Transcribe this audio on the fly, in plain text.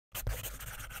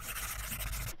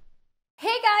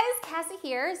Cassey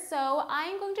here. So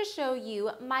I'm going to show you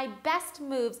my best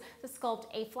moves to sculpt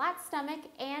a flat stomach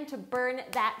and to burn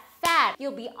that fat.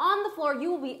 You'll be on the floor,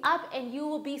 you will be up, and you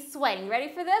will be sweating.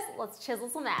 Ready for this? Let's chisel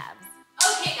some abs.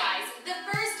 Okay guys, the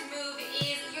first move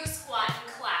is your squat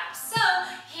and clap. So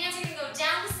hands are gonna go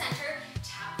down the center,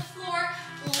 tap the floor,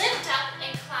 lift up,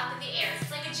 and clap in the air.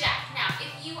 It's like a jack. Now,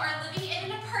 if you are living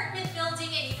in an apartment building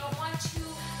and you don't want to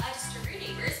disturb your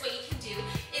neighbors, what you can do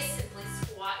is simply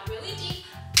squat really deep,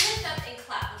 lift up, and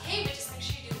clap, okay? But just make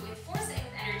sure you do it with force and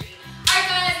with energy. Alright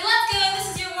guys, let's go. This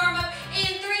is your warm-up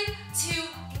in 3, 2,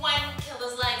 1. Kill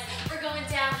those legs. We're going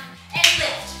down and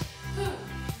lift. Boom.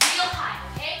 Real high,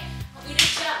 okay? I want you to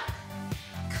jump.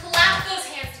 Clap those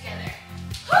hands together.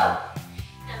 Whew.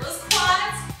 Now those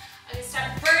quads are going to start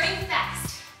burning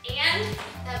fast. And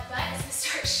that butt is going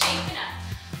to start shaping up.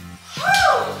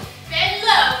 Whew. Bend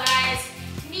low, guys.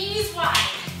 Knees wide.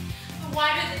 The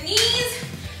wider the knees,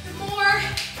 the more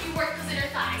you work those inner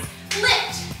thighs.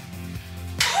 Lift.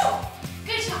 Whew.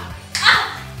 Good job.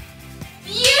 Up.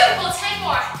 Beautiful. 10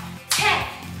 more. 10.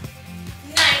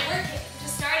 9. Work it. I'm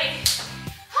just starting.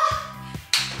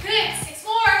 Good. 6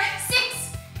 more.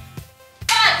 6.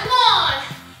 5. Come on.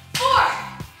 4.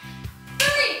 3.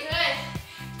 Good.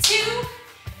 2.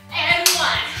 And 1.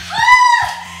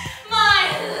 My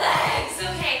legs.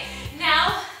 Okay.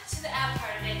 Now to the ab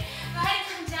part of it. Go ahead and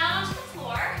come down to the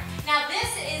floor. Now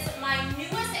this is my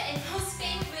newest and most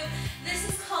famous move. This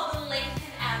is called the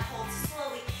lengthen ab hold.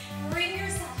 Slowly bring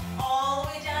yourself all the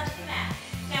way down to the mat.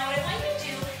 Now what I want you to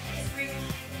do is bring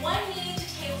one knee to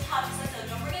tabletop just like so.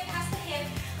 Don't bring it past the hip.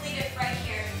 Leave it right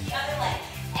here. The other leg.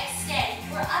 Extend.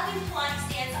 You are up in plank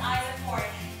stance, eyes are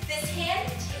forward. This hand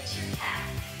takes your calf.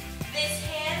 This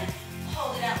hand,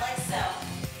 hold it out like so.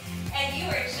 And you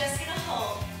are just gonna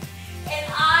hold. And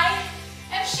I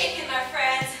am shaking, my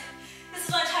friends. This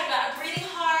is what I'm talking about. I'm breathing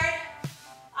hard.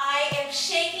 I am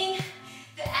shaking.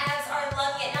 The abs are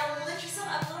loving it. Now lift yourself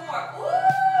up a little more.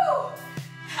 Woo!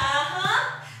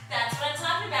 That's what I'm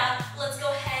talking about. Let's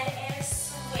go ahead and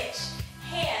switch.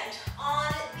 Hand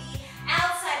on the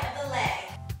outside of the leg.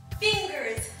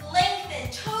 Fingers lengthen,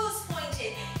 toes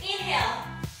pointed. Inhale.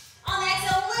 On the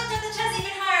exhale, lift up the chest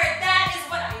even higher. That is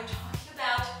what I'm talking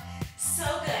about. So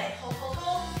good. Hold, hold,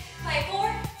 hold. 5,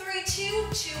 4, 3, 2.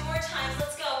 2 more times.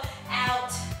 Let's go.